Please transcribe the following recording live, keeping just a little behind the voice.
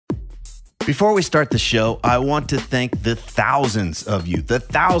Before we start the show, I want to thank the thousands of you,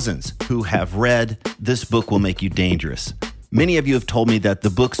 who have read This Book Will Make You Dangerous. Many of you have told me that the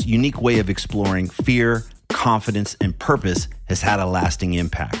book's unique way of exploring fear, confidence, and purpose has had a lasting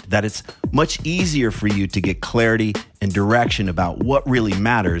impact, that it's much easier for you to get clarity and direction about what really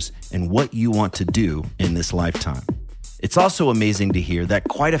matters and what you want to do in this lifetime. It's also amazing to hear that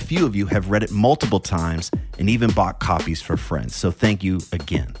quite a few of you have read it multiple times and even bought copies for friends, so thank you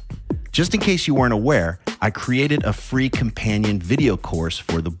again. Just in case you weren't aware, I created a free companion video course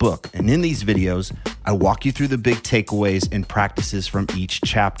for the book. And in these videos, I walk you through the big takeaways and practices from each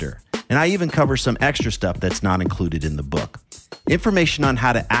chapter. And I even cover some extra stuff that's not included in the book. Information on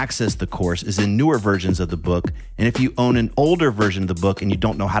how to access the course is in newer versions of the book. And if you own an older version of the book and you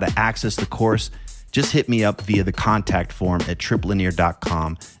don't know how to access the course, just hit me up via the contact form at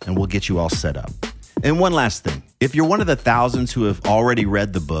tripplanier.com and we'll get you all set up. And one last thing, if you're one of the thousands who have already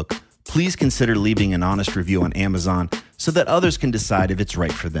read the book, please consider leaving an honest review on Amazon so that others can decide if it's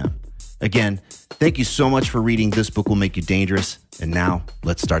right for them. Again, thank you so much for reading This Book Will Make You Dangerous. And now,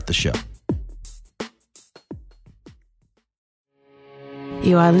 let's start the show.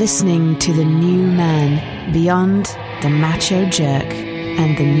 You are listening to the new man beyond the macho jerk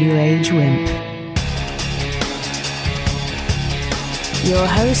and the new age wimp. Your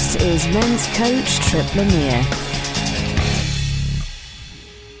host is men's coach Tripp Lanier.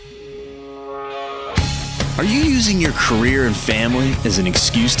 Are you using your career and family as an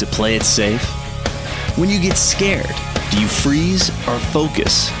excuse to play it safe? When you get scared, do you freeze or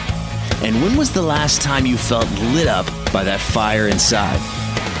focus? And when was the last time you felt lit up by that fire inside?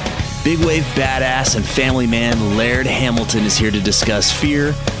 Big wave badass and family man Laird Hamilton is here to discuss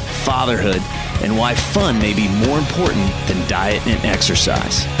fear, fatherhood, and why fun may be more important than diet and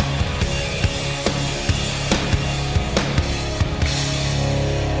exercise.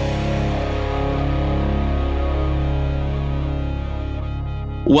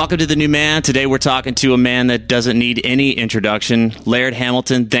 Welcome to The New Man. Today we're talking to a man that doesn't need any introduction. Laird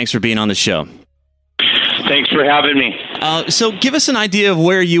Hamilton, thanks for being on the show. Thanks for having me. So give us an idea of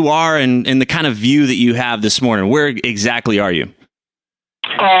where you are and the kind of view that you have this morning. Where exactly are you?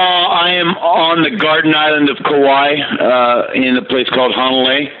 I am on the Garden Island of Kauai in a place called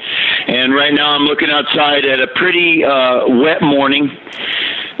Honolulu. And right now I'm looking outside at a pretty wet morning.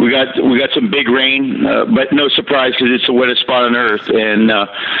 We got some big rain, but no surprise because it's the wettest spot on earth. And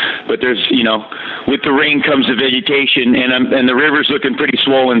but there's with the rain comes the vegetation, and the river's looking pretty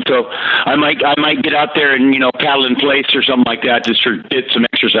swollen. So I might get out there and paddle in place or something like that just to get some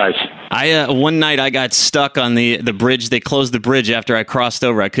exercise. One night I got stuck on the bridge. They closed the bridge after I crossed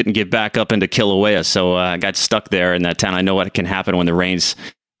over. I couldn't get back up into Kilauea, so I got stuck there in that town. I know what can happen when the rains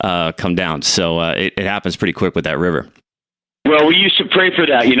come down. So it happens pretty quick with that river. Well, we used to pray for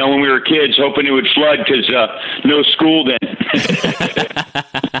that, when we were kids, hoping it would flood because no school then.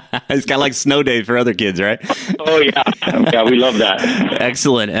 It's kind of like snow day for other kids, right? Oh, yeah. Yeah, we love that.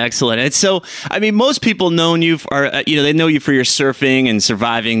 Excellent. And so, most people know you they know you for your surfing and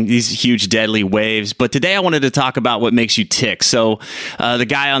surviving these huge, deadly waves. But today I wanted to talk about what makes you tick. So the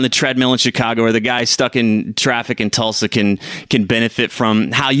guy on the treadmill in Chicago or the guy stuck in traffic in Tulsa can benefit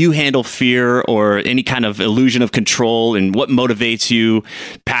from how you handle fear or any kind of illusion of control and what motivates you,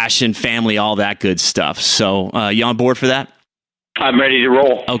 passion, family, all that good stuff. So you on board for that? I'm ready to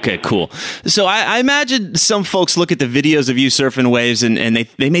roll. Okay, cool. So I imagine some folks look at the videos of you surfing waves and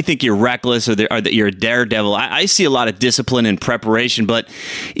they may think you're reckless or that you're a daredevil. I see a lot of discipline and preparation, but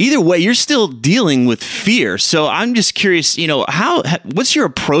either way, you're still dealing with fear. So I'm just curious, what's your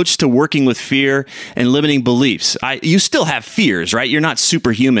approach to working with fear and limiting beliefs? You still have fears, right? You're not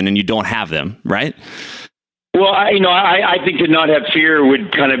superhuman and you don't have them, right? Well, I think to not have fear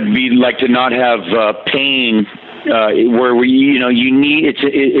would kind of be like to not have pain. Where you need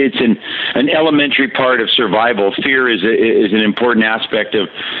it's an elementary part of survival. Fear is an important aspect of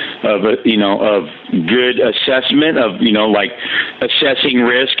good assessment of like assessing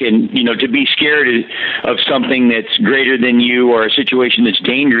risk and to be scared of something that's greater than you or a situation that's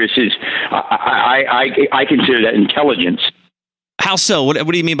dangerous is I consider that intelligence. How so? What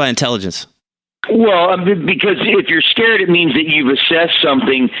do you mean by intelligence? Well, because if you're scared, it means that you've assessed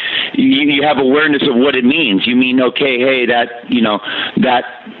something. You have awareness of what it means. You mean, okay, hey, that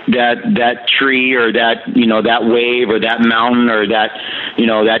that tree or that that wave or that mountain or that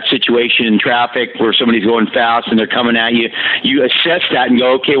that situation in traffic where somebody's going fast and they're coming at you. You assess that and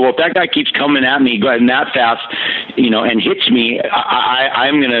go, okay, well, if that guy keeps coming at me going that fast, and hits me,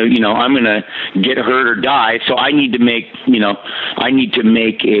 I'm gonna get hurt or die. So I need to make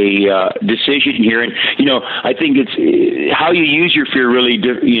a decision here. And I think it's how you use your fear really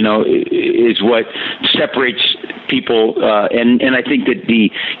is what separates people, and I think that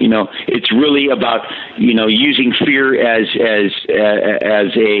it's really about using fear as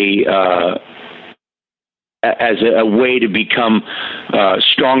a way to become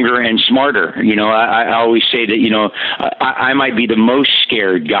stronger and smarter. I always say that I might be the most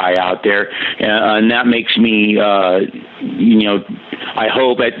scared guy out there, and that makes me I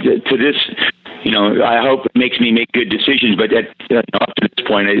hope to this. I hope it makes me make good decisions, but up to this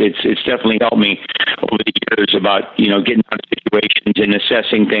point, it's definitely helped me over the years about, getting out of situations and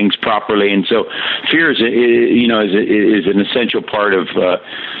assessing things properly. And so fear is an essential part of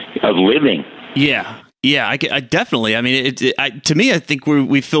living. Yeah. Yeah, I definitely. I mean, to me, I think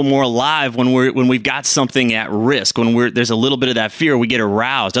we feel more alive when we've got something at risk. When there's a little bit of that fear, we get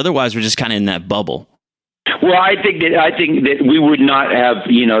aroused. Otherwise, we're just kind of in that bubble. Well, I think that we would not have,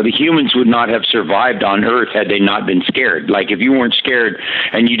 the humans would not have survived on Earth had they not been scared. Like if you weren't scared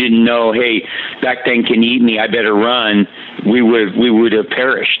and you didn't know, hey, that thing can eat me, I better run, we would have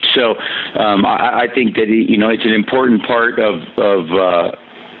perished. So I think that it's an important part of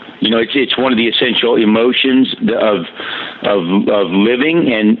it's one of the essential emotions of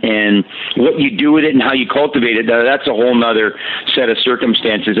living, and what you do with it and how you cultivate it, that's a whole nother set of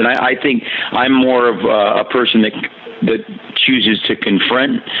circumstances. And I think I'm more of a person that chooses to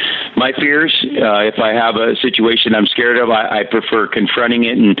confront my fears. If I have a situation I'm scared of, I prefer confronting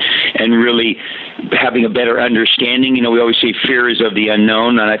it and really having a better understanding. We always say fear is of the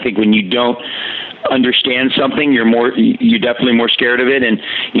unknown, and I think when you don't understand something, you're definitely more scared of it, and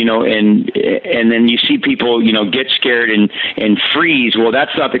then you see people get scared and freeze. Well,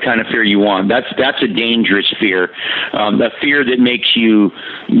 that's not the kind of fear you want. That's a dangerous fear, a fear that makes you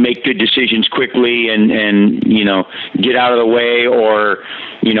make good decisions quickly and get out of the way, or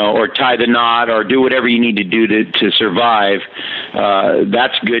tie the knot, or do whatever you need to do to survive.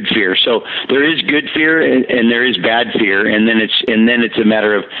 That's good fear. So there is good fear and there is bad fear, and then it's a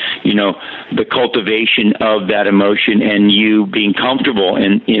matter of the cultivation of that emotion and you being comfortable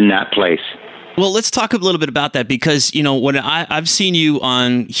in that place. Well, let's talk a little bit about that, because when I've seen you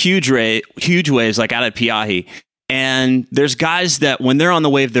on huge waves like out at Piahi, and there's guys that when they're on the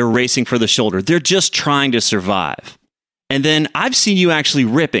wave, they're racing for the shoulder. They're just trying to survive. And then I've seen you actually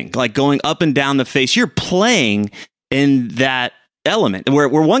ripping, like going up and down the face. You're playing in that element where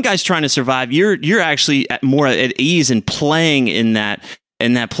one guy's trying to survive. You're actually more at ease and playing in that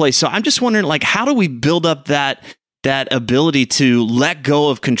place. So I'm just wondering, like, how do we build up that ability to let go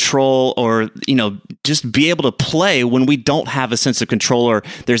of control, or just be able to play when we don't have a sense of control, or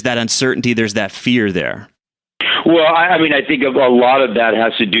there's that uncertainty, there's that fear there? Well, I think a lot of that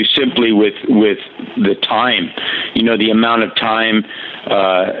has to do simply with the time, the amount of time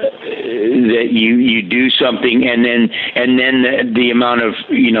that you do something, and then the amount of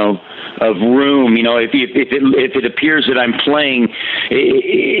room. If it appears that I'm playing,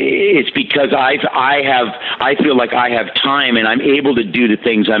 it's because I feel like I have time and I'm able to do the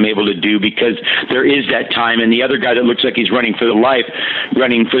things I'm able to do because there is that time. And the other guy that looks like he's running for his life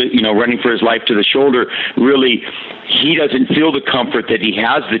to the shoulder, really, he doesn't feel the comfort that he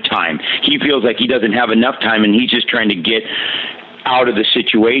has the time. He feels like he doesn't have enough time, and he's just trying to get out of the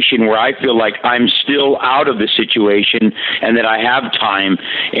situation, where I feel like I'm still out of the situation and that I have time.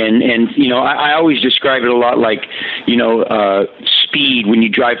 And I always describe it a lot like, speed. When you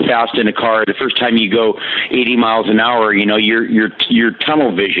drive fast in a car, the first time you go 80 miles an hour, you're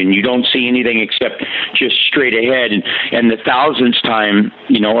tunnel vision. You don't see anything except just straight ahead. And the thousandth time,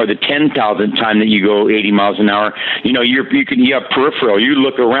 or the 10,000th time that you go 80 miles an hour, you have peripheral. You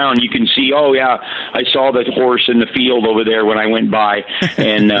look around, you can see, oh yeah, I saw that horse in the field over there when I went by,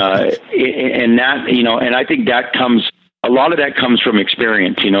 and that, and I think that comes. A lot of that comes from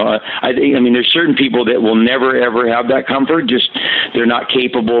experience. I mean, there's certain people that will never ever have that comfort. Just they're not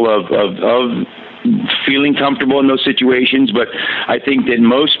capable of feeling comfortable in those situations. But I think that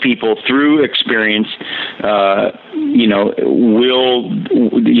most people, through experience, their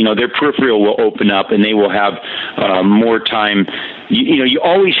peripheral will open up and they will have more time. You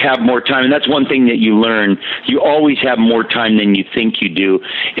always have more time, and that's one thing that you learn. You always have more time than you think you do.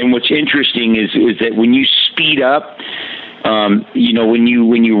 And what's interesting is that when you speed up,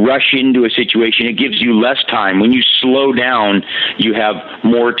 when you rush into a situation, it gives you less time. When you slow down, you have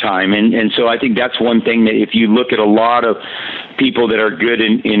more time. And so I think that's one thing that if you look at a lot of people that are good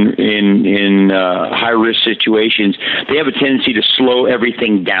in high risk situations, they have a tendency to slow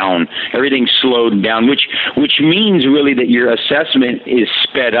everything down. Everything's slowed down, which means really that your assessment is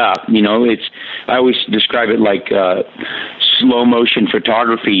sped up. I always describe it like slow motion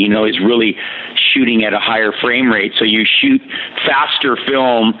photography. Is really shooting at a higher frame rate. So you shoot faster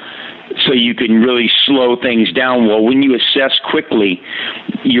film so you can really slow things down. Well, when you assess quickly,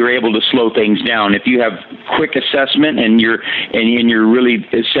 you're able to slow things down. If you have quick assessment and you're really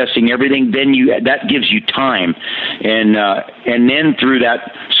assessing everything, then that gives you time, and then through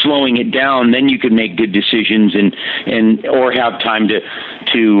that slowing it down, then you can make good decisions and or have time to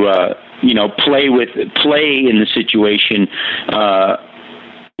play in the situation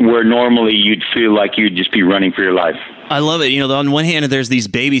where normally you'd feel like you'd just be running for your life. I love it. On one hand, there's these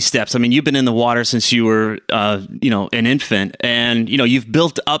baby steps. I mean, you've been in the water since you were, an infant, and, you've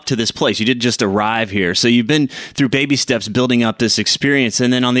built up to this place. You didn't just arrive here. So you've been through baby steps building up this experience.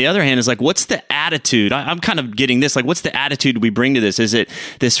 And then on the other hand, is like, what's the attitude? I'm kind of getting this, like, what's the attitude we bring to this? Is it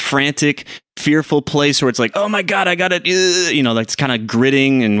this frantic, fearful place where it's like, oh my God, I got it, like it's kind of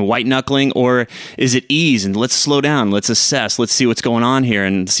gritting and white knuckling? Or is it ease and let's slow down, let's assess, let's see what's going on here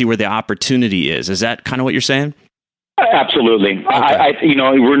and see where the opportunity is? Is that kind of what you're saying? Absolutely. Okay.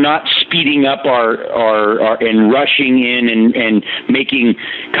 We're not speeding up our and rushing in and making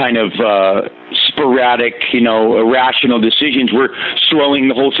kind of sporadic, irrational decisions. We're slowing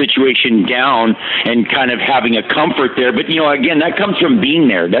the whole situation down and kind of having a comfort there. But again, that comes from being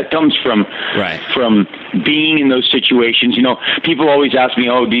there. That comes from being in those situations. People always ask me,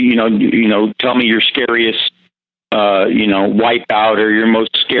 "Oh, tell me your scariest." Wipeout or your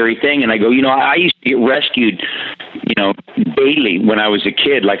most scary thing. And I go, I used to get rescued, daily when I was a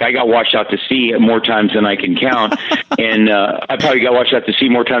kid. Like I got washed out to sea more times than I can count. And I probably got washed out to sea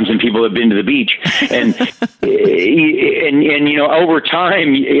more times than people have been to the beach. And, over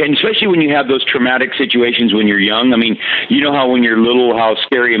time, and especially when you have those traumatic situations when you're young, I mean, how when you're little, how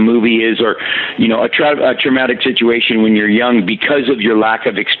scary a movie is, or, a traumatic situation when you're young, because of your lack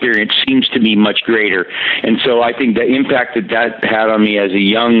of experience, seems to be much greater. And so I think the impact that had on me as a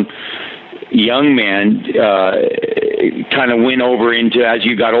young man kind of went over into, as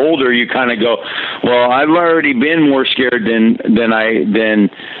you got older, you kind of go, well, I've already been more scared than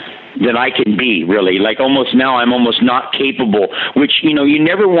I can be, really. Like almost now I'm almost not capable, which, you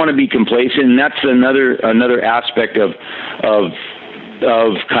never want to be complacent. And that's another aspect of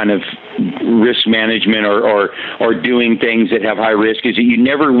kind of risk management or doing things that have high risk, is that you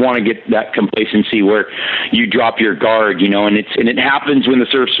never want to get that complacency where you drop your guard, and it happens when the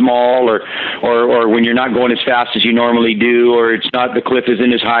surf's small or when you're not going as fast as you normally do, or the cliff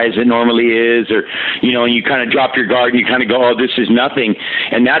isn't as high as it normally is, or, and you kind of drop your guard and you kind of go, oh, this is nothing.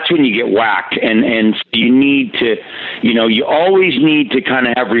 And that's when you get whacked. And so you need to, you always need to kind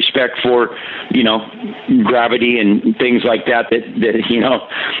of have respect for, gravity and things like that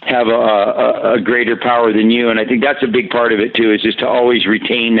have a greater power than you. And I think that's a big part of it too, is just to always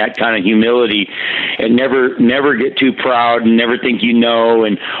retain that kind of humility and never get too proud and never think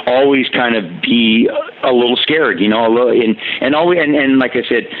and always kind of be a little scared, a little, and always, and like I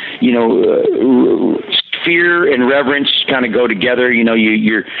said, fear and reverence kind of go together.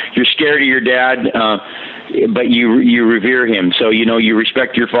 You're scared of your dad, but you revere him. So you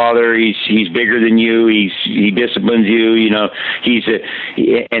respect your father. He's bigger than you. He disciplines you.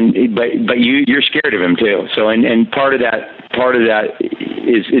 But you're scared of him too. So and part of that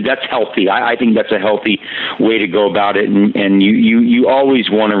is that's healthy. I think that's a healthy way to go about it. And you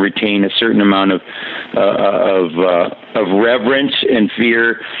always want to retain a certain amount of reverence and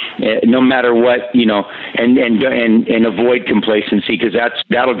fear, no matter what, and avoid complacency, because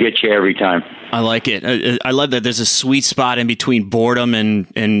that'll get you every time. I like it. I love that there's a sweet spot in between boredom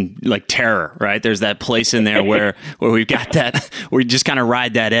and like terror, right? There's that place in there where we've got that, where we just kind of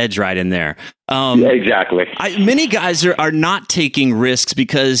ride that edge right in there. Exactly. Many guys are not taking risks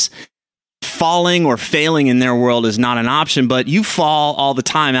because falling or failing in their world is not an option, but you fall all the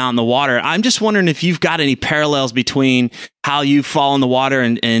time out in the water. I'm just wondering if you've got any parallels between how you fall in the water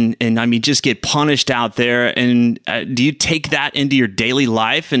and I mean, just get punished out there. And do you take that into your daily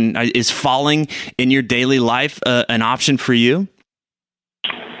life? And is falling in your daily life an option for you?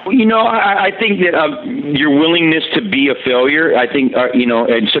 I think that your willingness to be a failure, I think,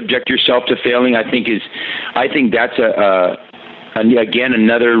 and subject yourself to failing, I think that's again,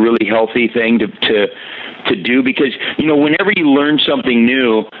 another really healthy thing to do, because, whenever you learn something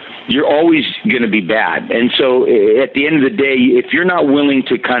new, you're always going to be bad. And so at the end of the day, if you're not willing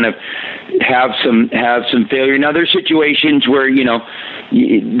to kind of have some failure, now there's situations where, when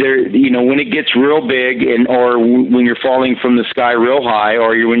it gets real big or when you're falling from the sky real high,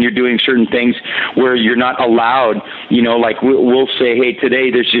 or when you're doing certain things where you're not allowed, like we'll say, hey,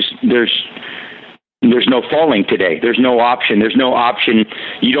 today there's no falling today. There's no option.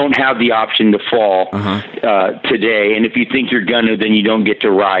 You don't have the option to fall today. And if you think you're gonna, then you don't get to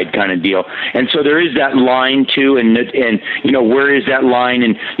ride, kind of deal. And so there is that line too. And where is that line?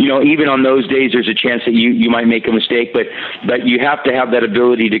 And even on those days, there's a chance that you might make a mistake. But you have to have that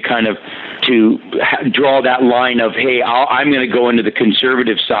ability to kind of draw that line of, hey, I'm going to go into the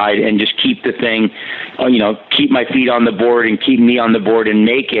conservative side and just keep the thing, keep my feet on the board and keep me on the board and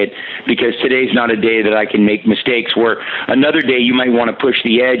make it, because today's not a day that I can make mistakes, where another day you might want to push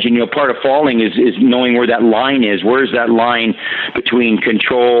the edge. And part of falling is knowing where that line is. Where's that line between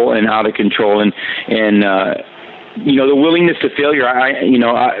control and out of control? And the willingness to failure,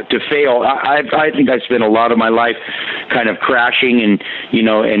 to fail. I think I spent a lot of my life kind of crashing and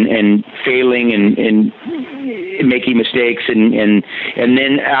failing and making mistakes, and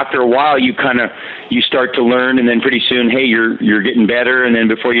then after a while you start to learn, and then pretty soon, hey, you're getting better, and then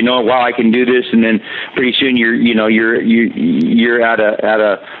before you know it, wow, I can do this, and then pretty soon you're at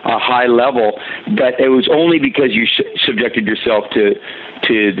a high level. But it was only because you subjected yourself to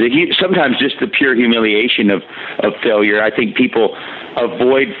sometimes just the pure humiliation of failure. I think people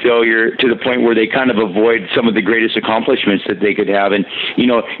avoid failure to the point where they kind of avoid some of the greatest accomplishments that they could have. And,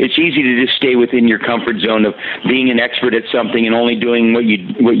 it's easy to just stay within your comfort zone of being an expert at something and only doing what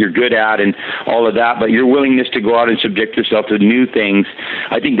you're good at and all of that. But your willingness to go out and subject yourself to new things,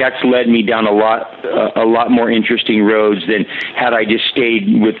 I think that's led me down a lot more interesting roads than had I just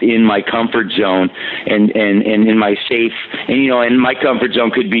stayed within my comfort zone and in my safe, and my comfort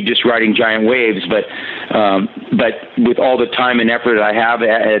zone could be just riding giant waves, but with all the time and effort I have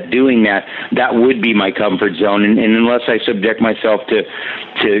at doing that would be my comfort zone. And unless I subject myself to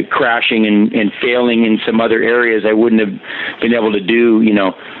crashing and failing in some other areas, I wouldn't have been able to do,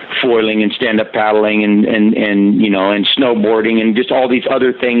 foiling and stand-up paddling and snowboarding and just all these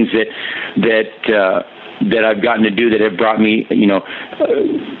other things that I've gotten to do that have brought me,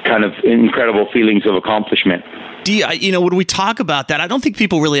 kind of incredible feelings of accomplishment. When we talk about that, I don't think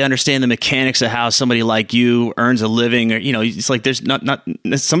people really understand the mechanics of how somebody like you earns a living. Or, it's like there's not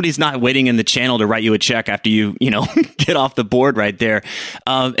somebody's not waiting in the channel to write you a check after you get off the board right there.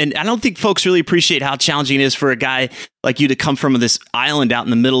 And I don't think folks really appreciate how challenging it is for a guy like you to come from this island out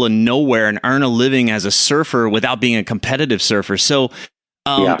in the middle of nowhere and earn a living as a surfer without being a competitive surfer. So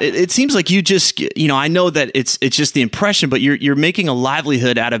it seems like you just, I know that it's just the impression, but you're making a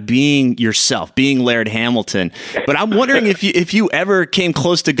livelihood out of being yourself, being Laird Hamilton. But I'm wondering if you ever came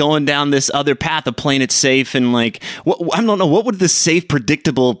close to going down this other path of playing it safe and I don't know, what would the safe,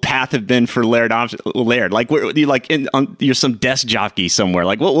 predictable path have been for Laird? Like you're some desk jockey somewhere.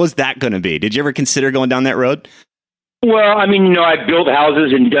 Like what was that going to be? Did you ever consider going down that road? Well, I've built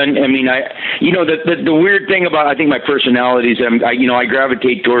houses and done. The weird thing about I think my personality is I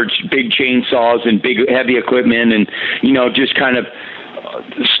gravitate towards big chainsaws and big heavy equipment, and just kind of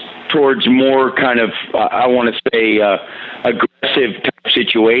towards more kind of I want to say aggressive type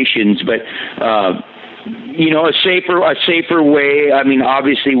situations, but. A safer way,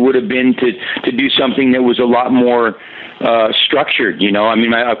 obviously would have been to do something that was a lot more structured,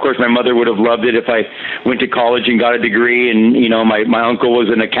 of course my mother would have loved it if I went to college and got a degree, and my uncle was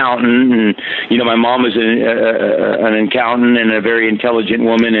an accountant, and my mom was an accountant and a very intelligent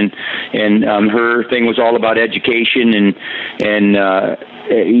woman, and her thing was all about education and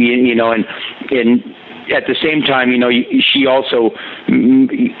at the same time, she also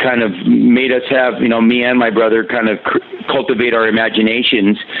kind of made us have, me and my brother kind of cultivate our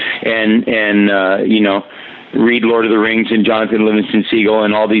imaginations and read Lord of the Rings and Jonathan Livingston Seagull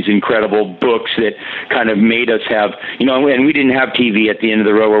and all these incredible books that kind of made us have, and we didn't have TV at the end of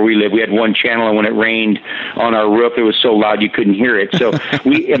the road where we lived. We had one channel, and when it rained on our roof, it was so loud you couldn't hear it. So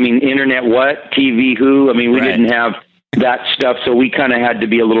internet, what? TV, who? We right. Didn't have that stuff, so we kind of had to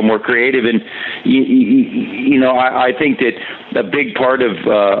be a little more creative. And I think that a big part of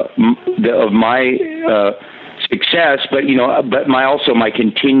my success, but my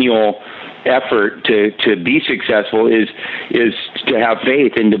continual effort to be successful is to have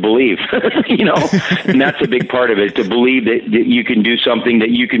faith and to believe, and that's a big part of it, to believe that you can do something, that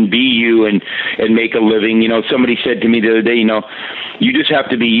you can be you and make a living. Somebody said to me the other day, you just have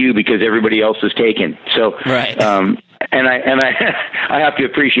to be you because everybody else is taken. So, right. I have to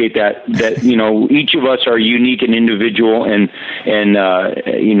appreciate that each of us are unique and individual, and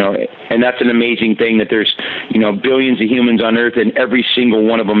that's an amazing thing that there's billions of humans on Earth, and every single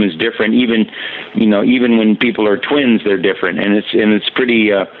one of them is different. Even when people are twins, they're different, and it's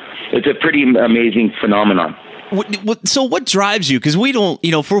a pretty amazing phenomenon. So what drives you? Because we don't,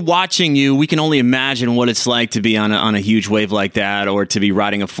 if we're watching you, we can only imagine what it's like to be on a huge wave like that, or to be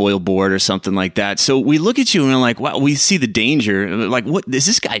riding a foil board or something like that. So we look at you and we're like, wow, we see the danger. Like, what is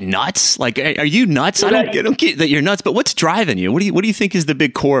this guy nuts? Like, are you nuts? I don't get that you're nuts, but what's driving you? What do you think is the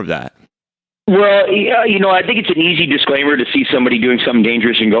big core of that? Well, I think it's an easy disclaimer to see somebody doing something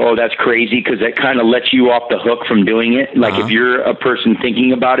dangerous and go, oh, that's crazy, because that kind of lets you off the hook from doing it, like if you're a person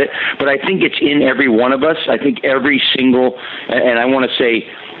thinking about it. But I think it's in every one of us. I think every single, and I want to say,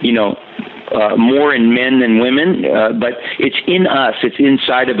 more in men than women, but it's in us. It's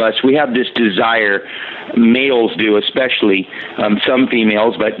inside of us. We have this desire, males do especially, some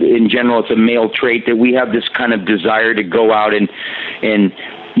females, but in general it's a male trait, that we have this kind of desire to go out and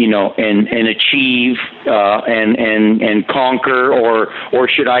achieve and conquer, or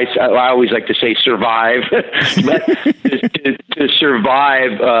should I always like to say survive, but to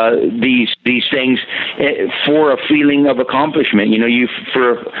survive these things for a feeling of accomplishment.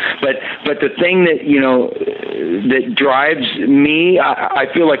 But the thing that drives me, I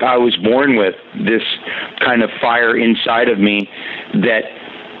feel like I was born with this kind of fire inside of me that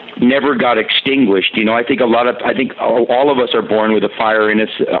never got extinguished. I think all of us are born with a fire in us.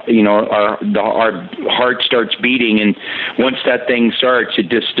 Our heart starts beating, and once that thing starts, it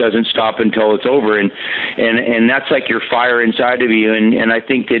just doesn't stop until it's over. And that's like your fire inside of you. And I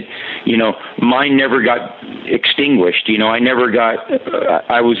think that, mine never got extinguished.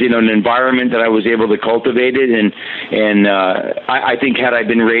 I was in an environment that I was able to cultivate it. And I think had I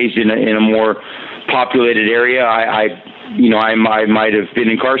been raised in a more populated area, I might have been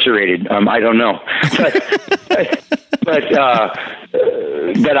incarcerated. I don't know, but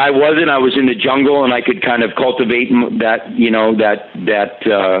I wasn't. I was in the jungle, and I could kind of cultivate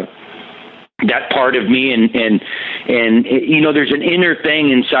that part of me, and there's an inner thing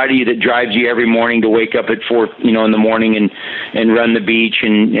inside of you that drives you every morning to wake up at 4 in the morning and run the beach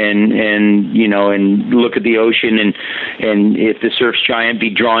and look at the ocean, and if the surf's giant, be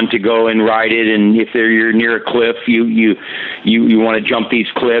drawn to go and ride it, and if you're near a cliff, you want to jump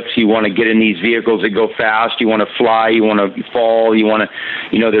these cliffs, you want to get in these vehicles that go fast, you want to fly, you want to fall, you want to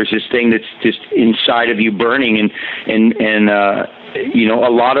there's this thing that's just inside of you burning, and a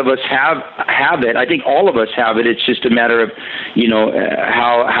lot of us have it. I think all of us have it. It's just a matter of,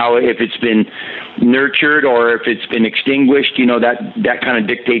 how if it's been nurtured or if it's been extinguished, that kind of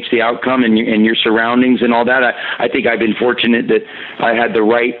dictates the outcome and your surroundings and all that. I think I've been fortunate that I had the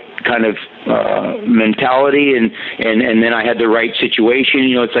right kind of mentality and then I had the right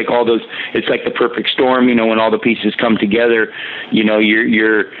situation. It's like it's like the perfect storm, when all the pieces come together, you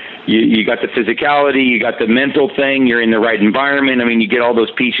got the physicality, you got the mental thing, you're in the right environment. I mean, you get all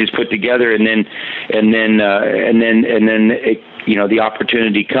those pieces put together, and then the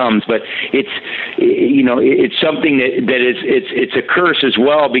opportunity comes. But it's something that is it's a curse as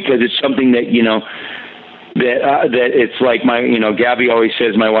well, because it's something that that it's like Gabby always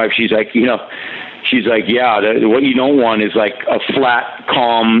says, my wife, she's like, what you don't want is like a flat,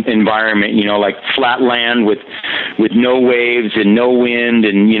 calm environment, like flat land with no waves and no wind,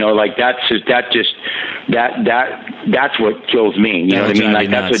 and that's what kills me. You know what I mean? Like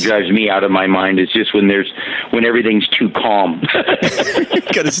that's what drives me out of my mind. Is just when everything's too calm.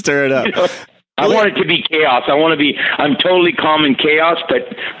 Got to stir it up. I want it to be chaos. I'm totally calm in chaos,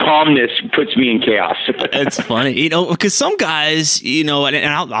 but calmness puts me in chaos. It's funny, because some guys, and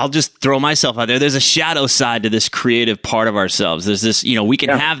I'll just throw myself out there. There's a shadow side to this creative part of ourselves. There's this, we can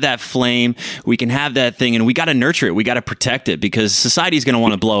have that flame, we can have that thing, and we got to nurture it. We got to protect it, because society's going to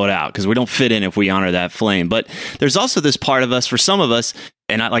want to blow it out, because we don't fit in if we honor that flame. But there's also this part of us, for some of us,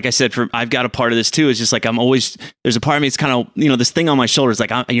 and like I said, I've got a part of this too. It's just like there's a part of me. It's kind of this thing on my shoulder is like,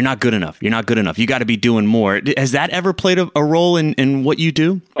 you're not good enough. You're not good enough. You got to be doing more. Has that ever played a role in what you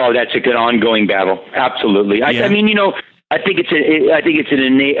do? Oh, that's a good ongoing battle. Absolutely. Yeah. I think it's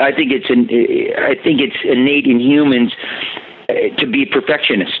innate in humans to be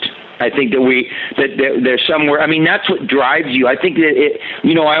perfectionist. I think that there's somewhere. I mean, that's what drives you. I think that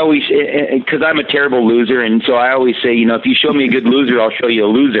I always, because I'm a terrible loser, and so I always say, if you show me a good loser, I'll show you a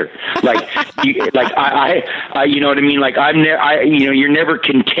loser. Like, I you know what I mean? Like you're never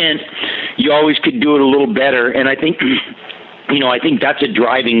content. You always could do it a little better, and I think. I think that's a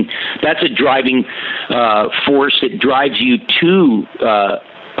driving force that drives you to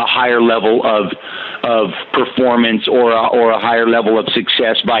a higher level of performance or a higher level of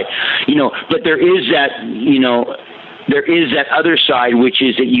success by, but there is that other side, which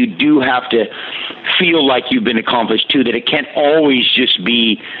is that you do have to feel like you've been accomplished too, that it can't always just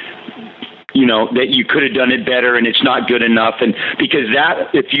be, that you could have done it better and it's not good enough. And because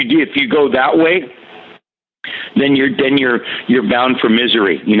if you go that way, then you're bound for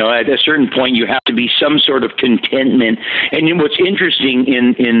misery. At a certain point, you have to be some sort of contentment. And what's interesting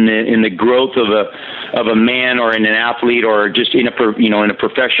in the growth of a man or in an athlete or just in a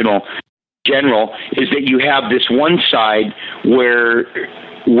professional general is that you have this one side where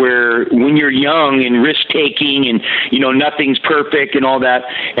when you're young and risk taking and nothing's perfect and all that,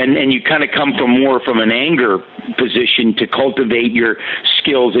 and you kind of come from an anger position to cultivate your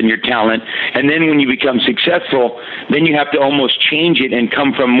skills and your talent, and then when you become successful, then you have to almost change it and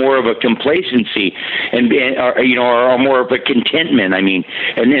come from more of a complacency or more of a contentment.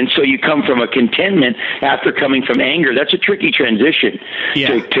 And so you come from a contentment after coming from anger. That's a tricky transition.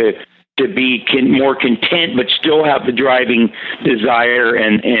 Yeah. To be more content, but still have the driving desire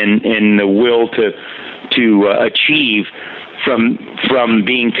and the will to achieve from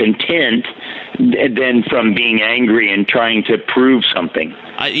being content than from being angry and trying to prove something.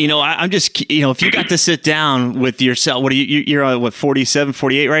 I'm just, if you got to sit down with yourself, you're 47,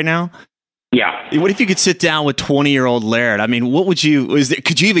 48 right now? Yeah. What if you could sit down with 20-year-old Laird? What would you?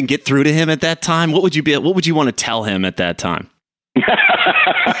 Could you even get through to him at that time? What would you want to tell him at that time?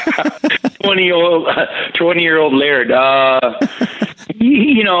 20-year-old Laird. I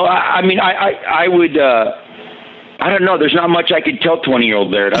would. I don't know. There's not much I could tell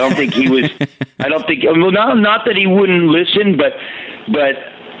 20-year-old Laird. I don't think he was. Not that he wouldn't listen, but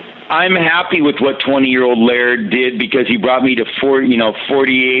I'm happy with what 20-year-old Laird did because he brought me to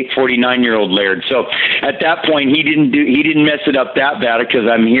 48, 49-year-old Laird. So at that point, he didn't mess it up that bad because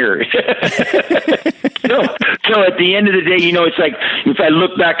I'm here. So at the end of the day, it's like if I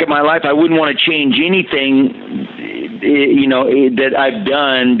look back at my life, I wouldn't want to change anything, that I've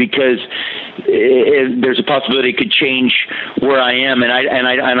done because there's a possibility it could change where I am, and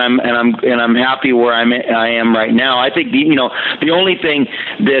I'm happy where I am right now. I think the only thing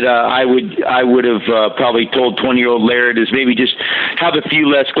that I would have probably told 20-year-old Laird is maybe just have a few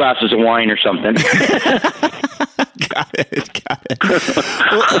less glasses of wine or something. Got it.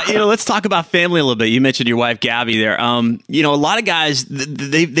 Well, let's talk about family a little bit. You mentioned your wife, Gabby, there. A lot of guys,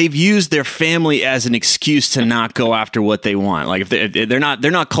 they've used their family as an excuse to not go after what they want. Like if they're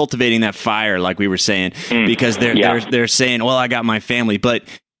not cultivating that fire, like we were saying, because they're saying, well, I got my family, but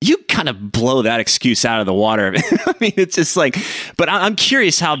you kind of blow that excuse out of the water. It's just like, but I'm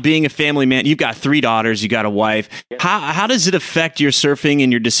curious how being a family man, you've got 3 daughters, you got a wife. How does it affect your surfing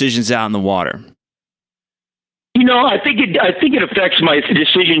and your decisions out in the water? I think it affects my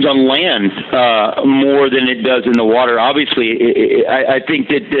decisions on land more than it does in the water. Obviously, I think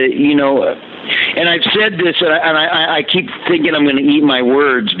that and I've said this, and I keep thinking I'm going to eat my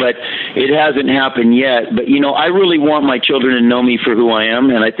words, but it hasn't happened yet. But I really want my children to know me for who I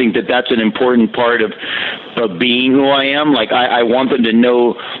am, and I think that that's an important part of being who I am. Like I want them to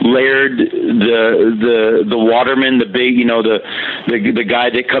know Laird, the waterman, the big, the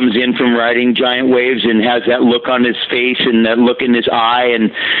guy that comes in from riding giant waves and has that look on his face and that look in his eye,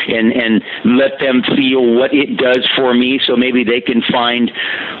 and let them feel what it does for me, so maybe they can find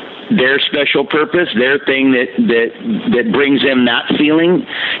their special purpose, their thing that brings them that feeling,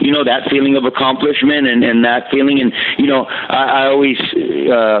 that feeling of accomplishment and that feeling. And, I always,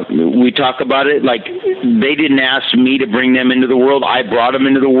 we talk about it like they didn't ask me to bring them into the world. I brought them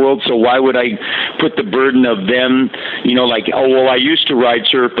into the world. So why would I put the burden of them, like, oh, well, I used to ride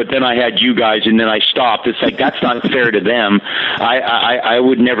surf, but then I had you guys and then I stopped. It's like, that's not fair to them. I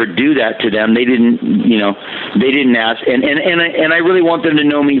would never do that to them. They didn't, they didn't ask. And I really want them to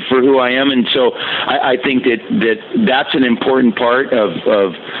know me for who I am, and so I think that's an important part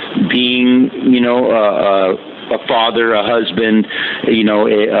of being, a father, a husband,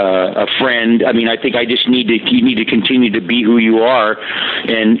 a friend. I think you need to continue to be who you are,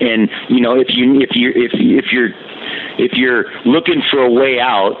 and if you're looking for a way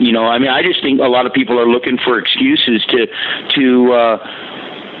out, I just think a lot of people are looking for excuses to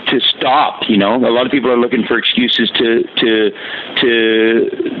stop. A lot of people are looking for excuses to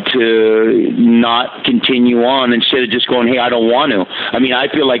not continue on instead of just going, hey, I don't want to. I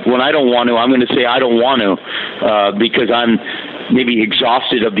feel like when I don't want to, I'm going to say I don't want to because maybe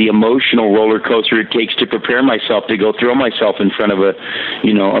exhausted of the emotional roller coaster it takes to prepare myself to go throw myself in front of a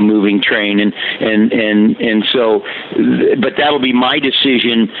moving train, and so, but that'll be my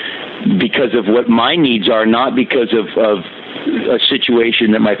decision because of what my needs are, not because of a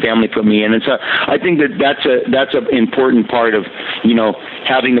situation that my family put me in. And so I think that's an important part of,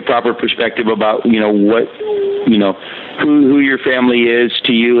 having the proper perspective about, what, who your family is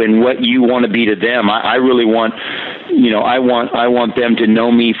to you and what you want to be to them. I really want, I want them to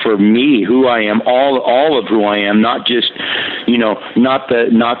know me for me, who I am, all of who I am, not just, not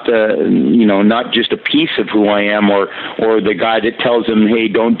just a piece of who I am or the guy that tells them, hey,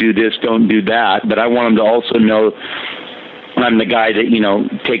 don't do this, don't do that. But I want them to also know I'm the guy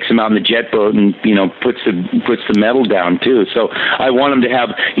that, takes them out in the jet boat and, puts the metal down too. So I want them to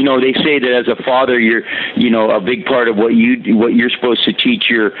have, they say that as a father, you're, a big part of what you're supposed to teach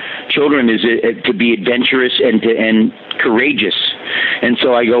your children is to be adventurous and courageous. And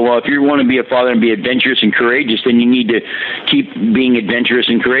so I go, well, if you want to be a father and be adventurous and courageous, then you need to keep being adventurous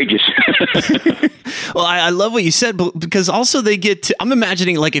and courageous. Well, I love what you said, because also they get to, I'm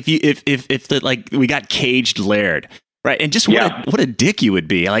imagining like if we got caged Laird. Right, and just what a dick you would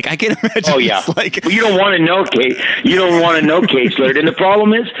be. Like, I can imagine. Oh yeah, like, well, you don't want to know, Kate. You don't want to know, Kate Laird. And the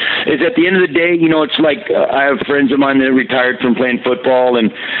problem is at the end of the day, it's like I have friends of mine that retired from playing football,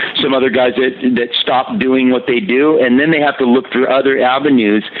 and some other guys that stopped doing what they do, and then they have to look through other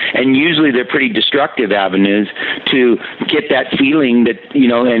avenues, and usually they're pretty destructive avenues to get that feeling that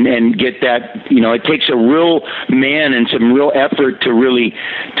and get that it takes a real man and some real effort to really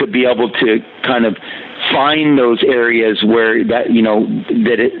to be able to kind of find those areas where that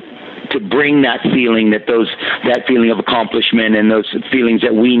to bring that feeling that feeling of accomplishment and those feelings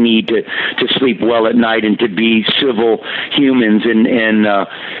that we need to sleep well at night and to be civil humans and there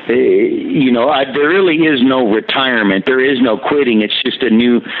really is no retirement, there is no quitting. It's just a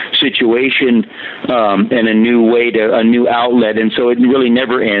new situation and a new outlet, and so it really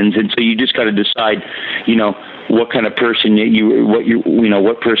never ends. And so you just got to decide what kind of person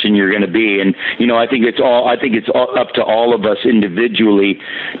what person you're going to be. And I think it's all up to all of us individually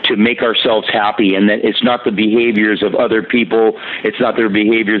to make ourselves happy, and that it's not the behaviors of other people, it's not the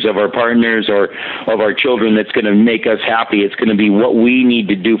behaviors of our partners or of our children that's going to make us happy. It's going to be what we need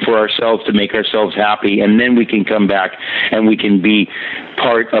to do for ourselves to make ourselves happy, and then we can come back and we can be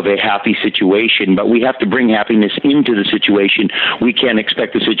part of a happy situation. But we have to bring happiness into the situation. We can't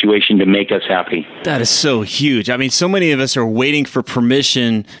expect the situation to make us happy. That is so huge. I mean, so many of us are waiting for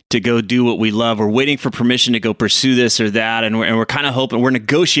permission to go do what we love. We're waiting for permission to go pursue this or that. And we're kind of hoping, we're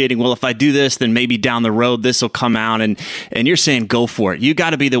negotiating, well, if I do this, then maybe down the road, this will come out. And you're saying, go for it. You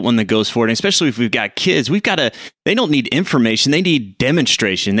got to be the one that goes for it. And especially if we've got kids, they don't need information. They need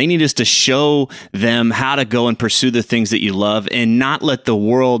demonstration. They need us to show them how to go and pursue the things that you love and not let the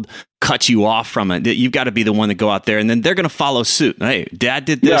world cut you off from it. You've got to be the one to go out there, and then they're going to follow suit. Hey, Dad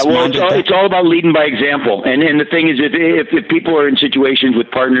did this. Yeah, well, it's all about leading by example. And the thing is, if people are in situations with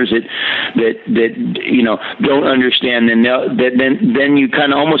partners that don't understand, then you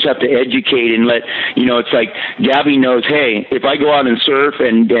kind of almost have to educate and let it's like Gabby knows. Hey, if I go out and surf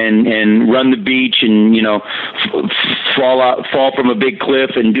and run the beach and fall from a big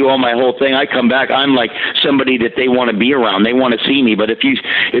cliff and do all my whole thing, I come back, I'm like somebody that they want to be around. They want to see me. But if you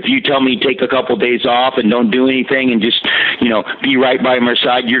tell me take a couple days off and don't do anything and just be right by my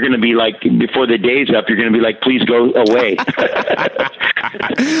side, you're going to be like, before the day's up, you're going to be like, please go away.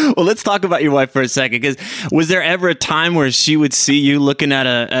 Well, let's talk about your wife for a second, because was there ever a time where she would see you looking at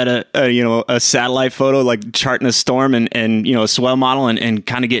a satellite photo, like charting a storm and a swell model and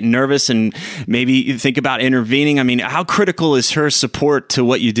kind of get nervous and maybe you think about intervening? I mean, how critical is her support to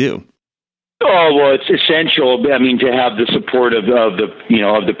what you do? Oh, well, it's essential. I mean, to have the support of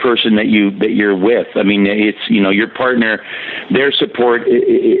the person that you're with. I mean, it's your partner. Their support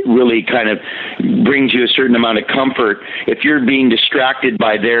it really kind of brings you a certain amount of comfort. If you're being distracted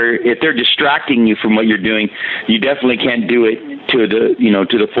by if they're distracting you from what you're doing, you definitely can't do it to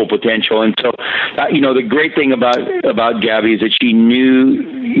the full potential. And so, the great thing about Gabby is that she knew.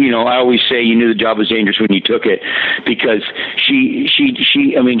 I always say you knew the job was dangerous when you took it, because she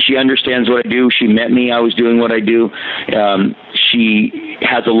understands what I do. She met me. I was doing what I do. She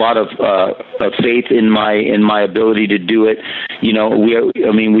has a lot of faith in my ability to do it.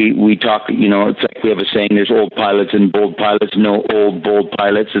 we talk, it's like we have a saying, there's old pilots and bold pilots, no old, bold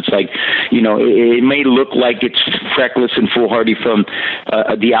pilots. It's like, it may look like it's feckless and foolhardy from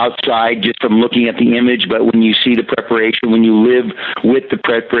the outside, just from looking at the image, but when you see the preparation, when you live with the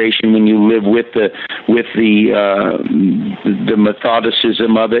preparation, when you live with the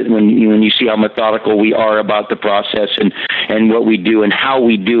methodicism of it, when you see how methodical we are about the process and what we do and how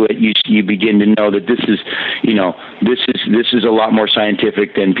we do it, you begin to know that this is a lot more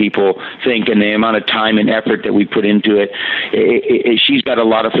scientific than people think, and the amount of time and effort that we put into it. She's got a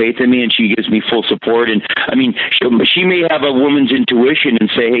lot of faith in me, and she gives me full support. And I mean, she may have a woman's intuition and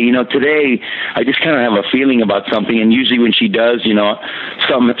say, hey, today I just kind of have a feeling about something. And usually when she does,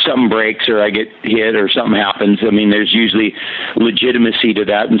 something breaks or I get hit or something happens. I mean, there's usually legitimacy to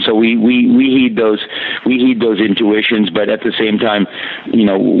that, and so we heed those intuitions. But at the same time,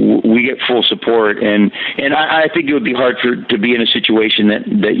 we get full support, and I think it would be hard to be in a situation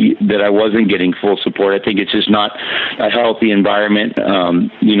that I wasn't getting full support. I think it's just not a healthy environment.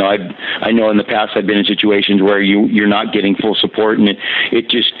 I know in the past I've been in situations where you're not getting full support, and it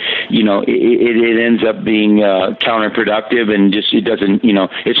just it ends up being counterproductive, and just it doesn't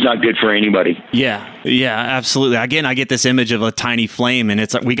it's not good for anybody. Yeah, absolutely. Again, I get this image of a tiny flame, and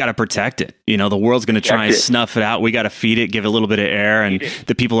it's like we got to protect it. The world's going to try and snuff it out. We got to feed it, give it a little bit of air, and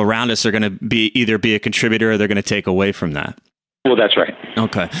the people around us are going to either be a contributor or they're going to take away from that. Well, that's right.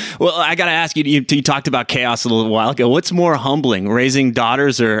 Okay. Well, I got to ask you, you talked about chaos a little while ago. What's more humbling, raising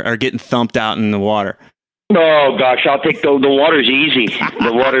daughters or getting thumped out in the water? Oh gosh, I'll take the water's easy.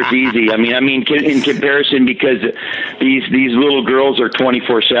 The water's easy. I mean, in comparison, because these little girls are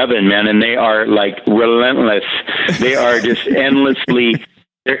 24/7, man, and they are like relentless. They are just endlessly.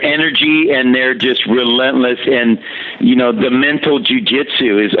 Their energy, and they're just relentless, and the mental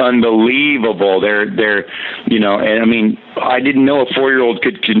jujitsu is unbelievable. They're and I mean, I didn't know a 4-year-old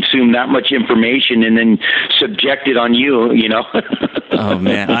could consume that much information and then subject it on you. Oh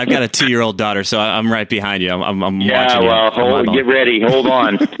man, I've got a 2-year-old daughter, so I'm right behind you. I'm watching. Yeah, well, get ready. Hold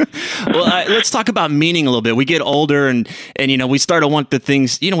on. Well, let's talk about meaning a little bit. We get older, and we start to want the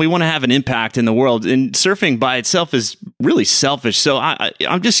things. We want to have an impact in the world, and surfing by itself is really selfish. So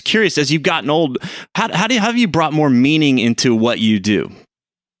I'm just curious, as you've gotten old, how have you brought more meaning into what you do?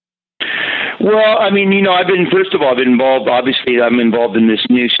 Well, I mean, I've been involved. Obviously, I'm involved in this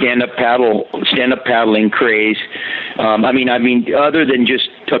new stand-up paddling craze. I mean, other than just,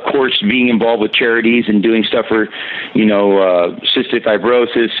 of course, being involved with charities and doing stuff for, cystic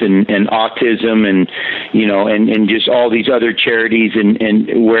fibrosis and autism and just all these other charities and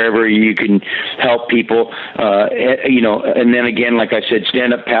wherever you can help people, and then again, like I said,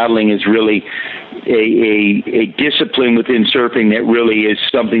 stand-up paddling is really a discipline within surfing that really is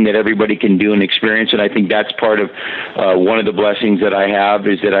something that everybody can do and experience. And I think that's part of one of the blessings that I have,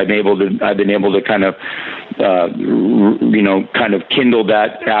 is that I've been able to kind of kindle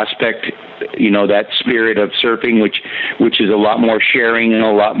that aspect, that spirit of surfing, which is a lot more sharing and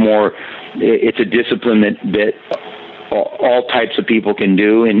a lot more. It's a discipline that all types of people can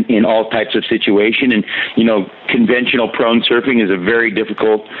do in all types of situation. And, conventional prone surfing is a very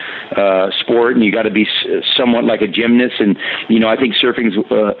difficult sport, and you got to be somewhat like a gymnast. And, I think surfing is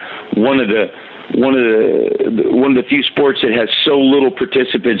one of the few sports that has so little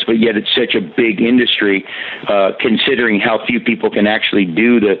participants, but yet it's such a big industry, considering how few people can actually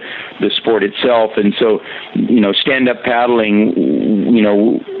do the sport itself. And so, stand-up paddling,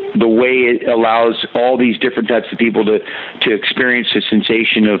 the way it allows all these different types of people to experience the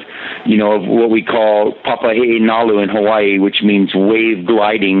sensation of what we call papahe nalu in Hawaii, which means wave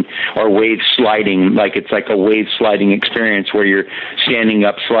gliding or wave sliding. Like it's like a wave sliding experience where you're standing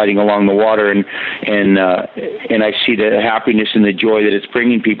up, sliding along the water, and I see the happiness and the joy that it's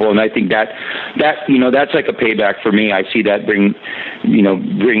bringing people, and I think that's like a payback for me. I see that bringing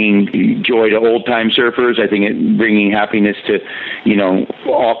joy to old time surfers. I think it bringing happiness to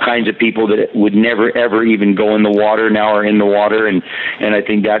all kinds of people that would never ever even go in the water now are in the water, and I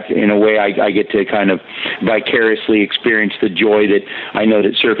think that's, in a way, I get to kind of vicariously experience the joy that I know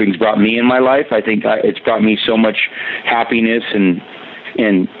that surfing's brought me in my life. I think it's brought me so much happiness and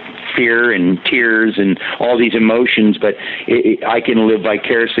fear and tears and all these emotions, but I can live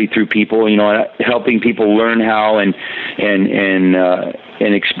vicariously through people, helping people learn how and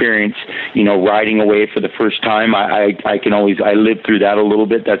and experience, riding a wave for the first time. I lived through that a little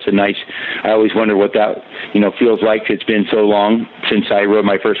bit. I always wonder what that, feels like. It's been so long since I rode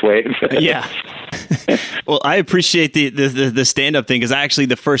my first wave. Yeah. Well, I appreciate the stand-up thing, because actually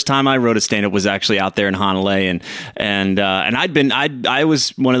the first time I rode a stand-up was actually out there in Honolulu, and I was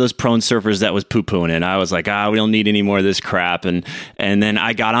one of those prone surfers that was poo-pooing it. I was like, we don't need any more of this crap, and then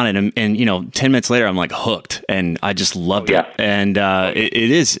I got on it, and 10 minutes later I'm like hooked, and I just loved it. And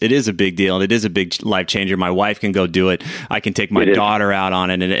it is a big deal, and it is a big life changer. My wife can go do it. I can take my daughter out on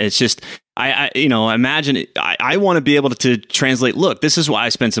it, and it's just. Imagine I want to be able to translate. Look, this is why I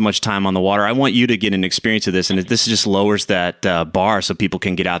spend so much time on the water. I want you to get an experience of this, and this just lowers that bar so people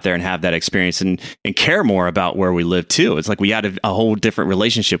can get out there and have that experience and care more about where we live too. It's like we had a whole different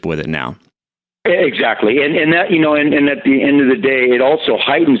relationship with it now. Exactly. And that, and at the end of the day, it also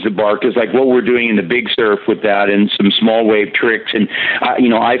heightens the bar, because like what we're doing in the big surf with that and some small wave tricks. And,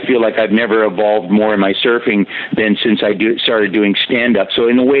 I feel like I've never evolved more in my surfing than since I started doing stand up. So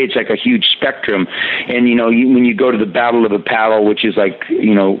in a way, it's like a huge spectrum. And, when you go to the Battle of the Paddle, which is like,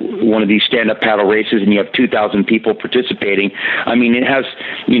 one of these stand up paddle races, and you have 2,000 people participating. I mean, it has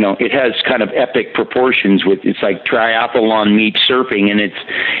kind of epic proportions it's like triathlon meets surfing,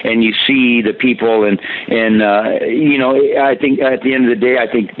 and you see the people and I think at the end of the day,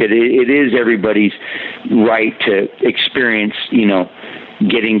 I think that it is everybody's right to experience,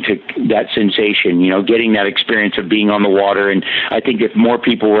 getting to that sensation, getting that experience of being on the water. And I think if more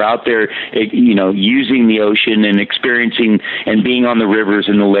people were out there, using the ocean and experiencing and being on the rivers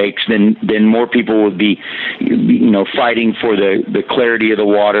and the lakes, then more people would be, fighting for the clarity of the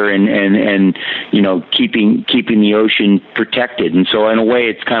water and keeping the ocean protected. And so in a way,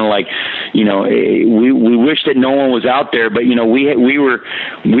 it's kind of like, we wish that no one was out there, but we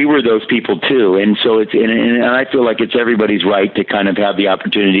were those people too. And so and I feel like it's everybody's right to kind of have the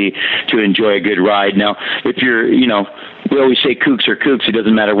opportunity to enjoy a good ride. Now, if you're, we always say kooks are kooks. It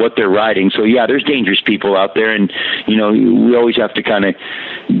doesn't matter what they're riding. So yeah, there's dangerous people out there, and we always have to kind of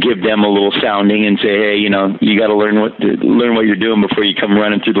give them a little sounding and say, hey, you got to learn what you're doing before you come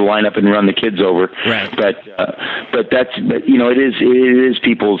running through the lineup and run the kids over. Right. But it is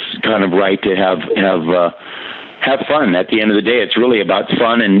people's kind of right to have fun. At the end of the day, it's really about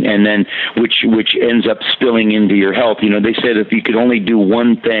fun, and then which ends up spilling into your health. They said if you could only do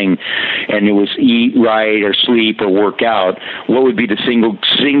one thing, and it was eat right or sleep or work out, what would be the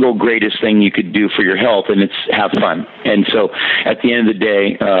single greatest thing you could do for your health? And it's have fun. And so at the end of the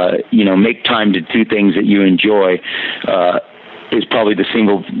day, make time to do things that you enjoy. Is probably the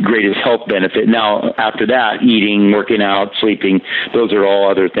single greatest health benefit. Now, after that, eating, working out, sleeping, those are all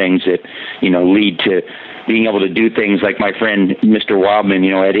other things that, lead to being able to do things like my friend, Mr. Wildman,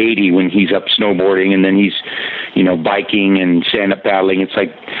 at 80 when he's up snowboarding, and then he's, biking and stand-up paddling. It's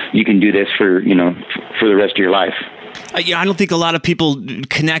like you can do this for the rest of your life. I don't think a lot of people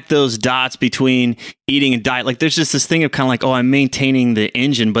connect those dots between eating and diet. Like there's just this thing of kind of like, I'm maintaining the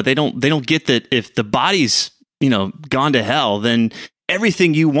engine, but they don't get that if the body's gone to hell, then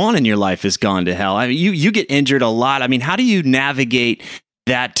everything you want in your life is gone to hell. I mean, you get injured a lot. I mean, how do you navigate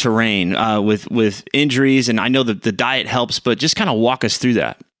that terrain with injuries? And I know that the diet helps, but just kind of walk us through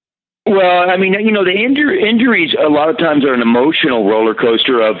that. Well, I mean, the injuries a lot of times are an emotional roller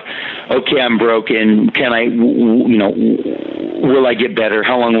coaster of, okay, I'm broken. Can I, will I get better?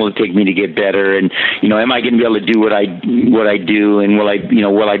 How long will it take me to get better? And, am I going to be able to do what I do? And will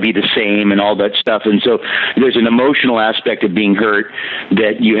I be the same and all that stuff? And so there's an emotional aspect of being hurt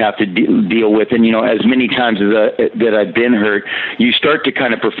that you have to deal with. And, as many times that I've been hurt, you start to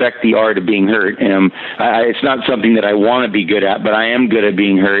kind of perfect the art of being hurt. And it's not something that I want to be good at, but I am good at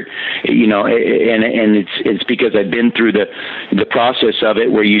being hurt. And it's because I've been through the process of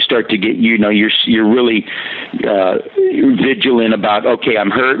it, where you start to get, you're really vigilant about, okay, I'm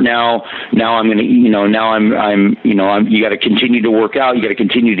hurt now I'm going to, you got to continue to work out. You got to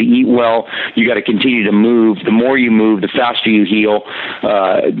continue to eat well. You got to continue to move. The more you move, the faster you heal.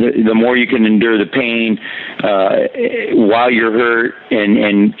 The more you can endure the pain while you're hurt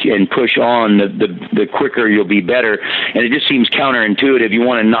and push on, the quicker you'll be better. And it just seems counterintuitive. You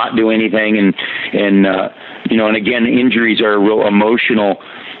want to not do anything, and again, injuries are a real emotional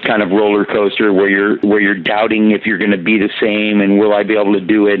kind of roller coaster where you're doubting if you're going to be the same and will I be able to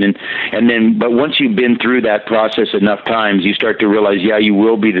do it, and then but once you've been through that process enough times, you start to realize, yeah, you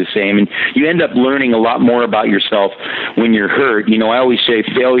will be the same, and you end up learning a lot more about yourself when you're hurt. You know, I always say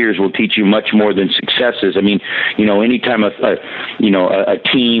failures will teach you much more than successes. I mean, you know, anytime a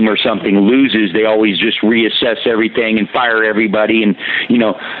team or something loses, they always just reassess everything and fire everybody, and you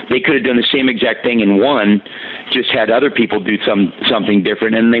know, they could have done the same exact thing and won, just had other people do something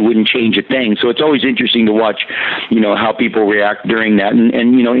different, and they wouldn't change a thing. So it's always interesting to watch, you know, how people react during that.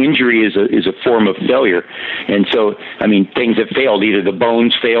 And you know, injury is a form of failure. And so, I mean, things have failed. Either the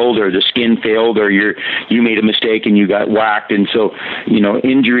bones failed, or the skin failed, or you made a mistake and you got whacked. And so, you know,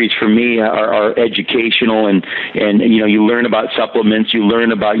 injuries for me are educational, and you know, you learn about supplements, you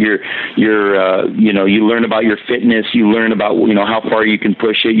learn about your you know, you learn about your fitness, you learn about, you know, how far you can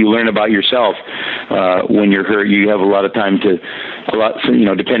push it, you learn about yourself. When you're hurt, you have a lot of time you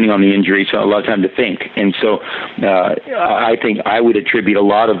know, depending on the injury, so a lot of time to think. And so I think I would attribute a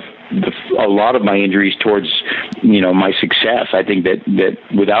lot of my injuries towards, you know, my success. I think that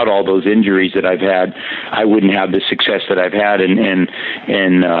without all those injuries that I've had, I wouldn't have the success that I've had, and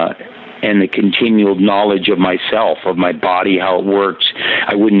the continual knowledge of myself, of my body, how it works.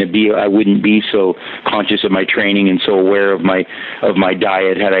 I wouldn't be so conscious of my training and so aware of my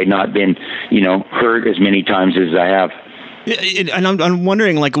diet had I not been, you know, hurt as many times as I have. And I'm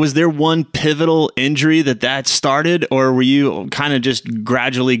wondering, like, was there one pivotal injury that started, or were you kind of just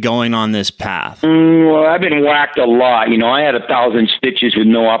gradually going on this path? Well, I've been whacked a lot. You know, I had 1,000 stitches with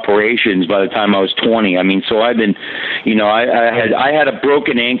no operations by the time I was 20. I mean, so I've been, you know, I had a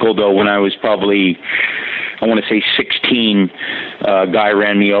broken ankle though when I was probably, I want to say 16. Guy